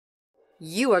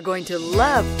You are going to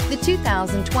love the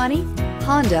 2020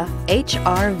 Honda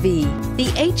HR-V.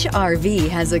 The HR-V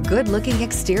has a good-looking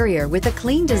exterior with a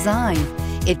clean design.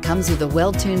 It comes with a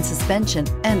well-tuned suspension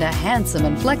and a handsome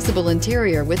and flexible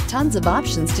interior with tons of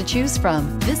options to choose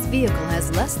from. This vehicle has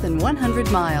less than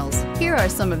 100 miles. Here are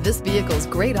some of this vehicle's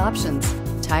great options: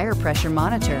 tire pressure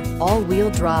monitor, all-wheel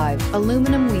drive,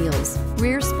 aluminum wheels,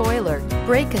 rear spoiler,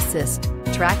 brake assist,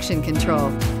 traction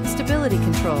control, stability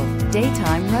control,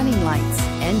 daytime running lights,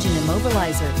 engine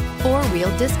immobilizer,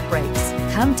 four-wheel disc brakes.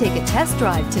 Come take a test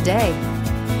drive today.